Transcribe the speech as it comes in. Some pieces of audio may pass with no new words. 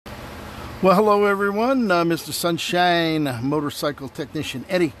Well, hello everyone. Mr. Sunshine, motorcycle technician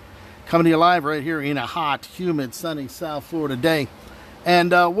Eddie, coming to you live right here in a hot, humid, sunny South Florida day.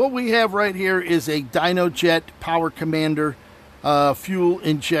 And what we have right here is a Dynojet Power Commander fuel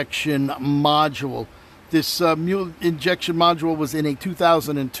injection module. This fuel injection module was in a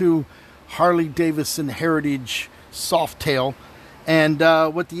 2002 Harley-Davidson Heritage Softail. And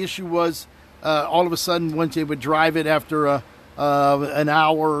what the issue was, all of a sudden, once they would drive it after an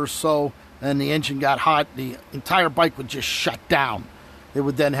hour or so, and the engine got hot, the entire bike would just shut down. It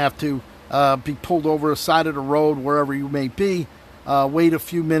would then have to be pulled over the side of the road, wherever you may be, wait a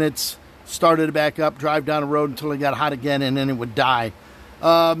few minutes, start it back up, drive down the road until it got hot again, and then it would die.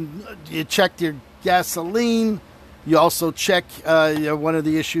 You checked your gasoline. You also check, one of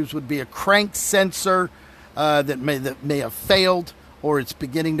the issues would be a crank sensor that may have failed, or it's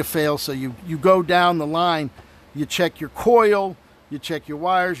beginning to fail. So you go down the line, you check your coil, you check your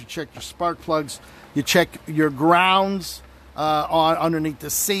wires, you check your spark plugs, you check your grounds underneath the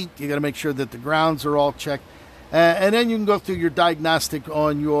seat. You got to make sure that the grounds are all checked. And then you can go through your diagnostic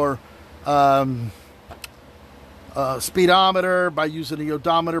on your speedometer by using the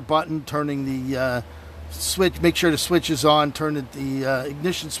odometer button, turning the switch, make sure the switch is on, turn the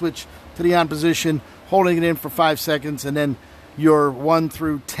ignition switch to the on position, holding it in for 5 seconds, and then your 1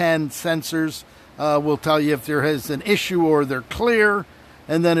 through 10 sensors will tell you if there is an issue or they're clear,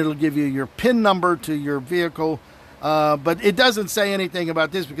 and then it'll give you your PIN number to your vehicle. But it doesn't say anything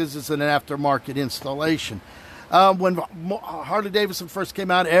about this because it's an aftermarket installation. When Harley-Davidson first came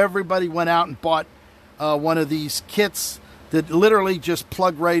out, everybody went out and bought one of these kits that literally just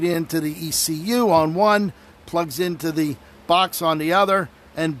plug right into the ECU on one, plugs into the box on the other,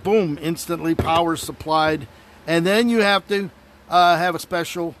 and boom, instantly power supplied. And then you have to have a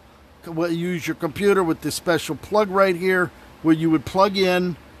special, use your computer with this special plug right here where you would plug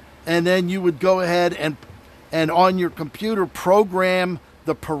in, and then you would go ahead and on your computer program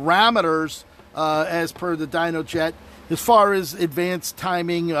the parameters as per the Dynojet as far as advanced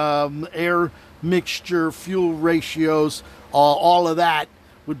timing, air mixture, fuel ratios, all of that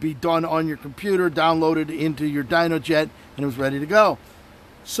would be done on your computer, downloaded into your Dynojet, and it was ready to go.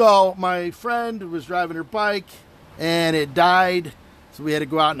 So my friend was driving her bike and it died. So we had to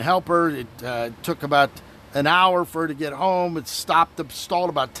go out and help her. It took about an hour for her to get home. It stalled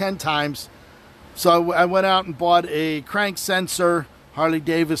about 10 times. So I went out and bought a crank sensor.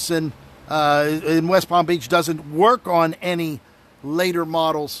 Harley-Davidson in West Palm Beach doesn't work on any later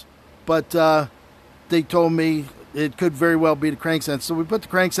models, but they told me it could very well be the crank sensor. So we put the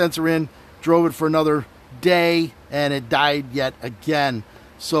crank sensor in, drove it for another day, and it died yet again.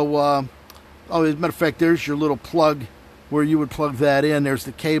 So, as a matter of fact, there's your little plug where you would plug that in. There's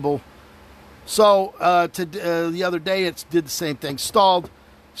the cable. So the other day it did the same thing, stalled.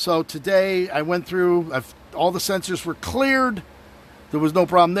 So today I went through, all the sensors were cleared. There was no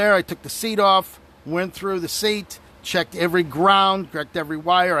problem there. I took the seat off, went through the seat, checked every ground, checked every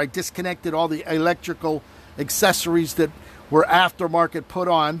wire. I disconnected all the electrical accessories that were aftermarket put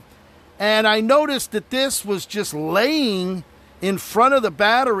on. And I noticed that this was just laying in front of the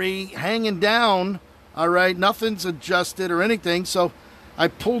battery, hanging down. All right, nothing's adjusted or anything. So I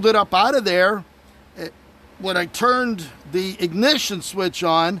pulled it up out of there. When I turned the ignition switch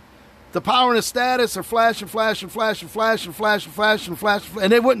on, the power and the status are flashing, flashing, flashing, flashing, flashing, flashing, flashing, and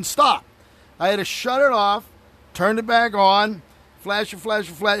they wouldn't stop. I had to shut it off, turned it back on, flashing,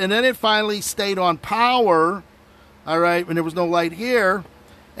 flashing, flashing, and then it finally stayed on power. All right, when there was no light here.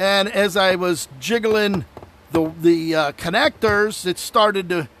 And as I was jiggling the connectors, it started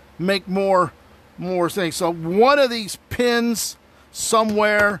to make more things. So one of these pins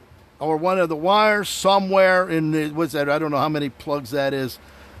somewhere, or one of the wires somewhere in the, what's that? I don't know how many plugs that is.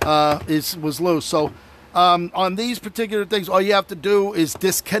 Was loose. So on these particular things, all you have to do is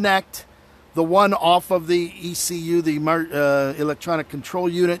disconnect the one off of the ECU, the electronic control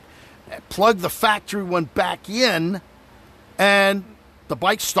unit, plug the factory one back in, and the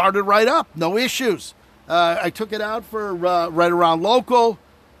bike started right up. No issues. I took it out for right around local.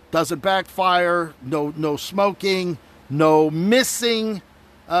 Doesn't backfire. No smoking. No missing.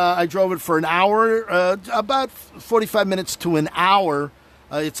 I drove it for an hour, about 45 minutes to an hour.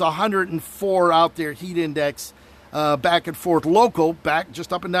 It's 104 out there, heat index, back and forth local, back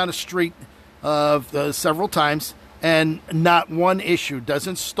just up and down the street several times, and not one issue.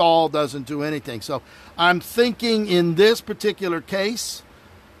 Doesn't stall, doesn't do anything. So I'm thinking in this particular case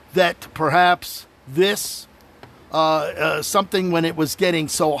that perhaps this, something when it was getting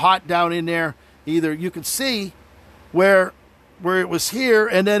so hot down in there, either you could see where it was here,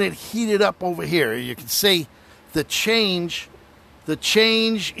 and then it heated up over here. You can see the change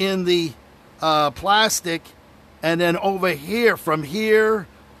in the plastic, and then over here, from here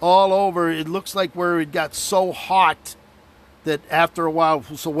all over, it looks like where it got so hot that after a while,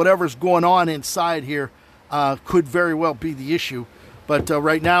 so whatever's going on inside here could very well be the issue. But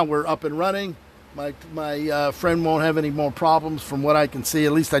right now we're up and running. My friend won't have any more problems from what I can see.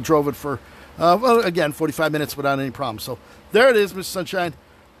 At least I drove it for, well, again, 45 minutes without any problems. So there it is, Mr. Sunshine,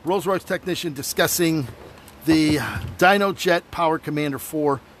 Rolls-Royce technician discussing the Dynojet Power Commander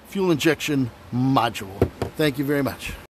 4 fuel injection module. Thank you very much.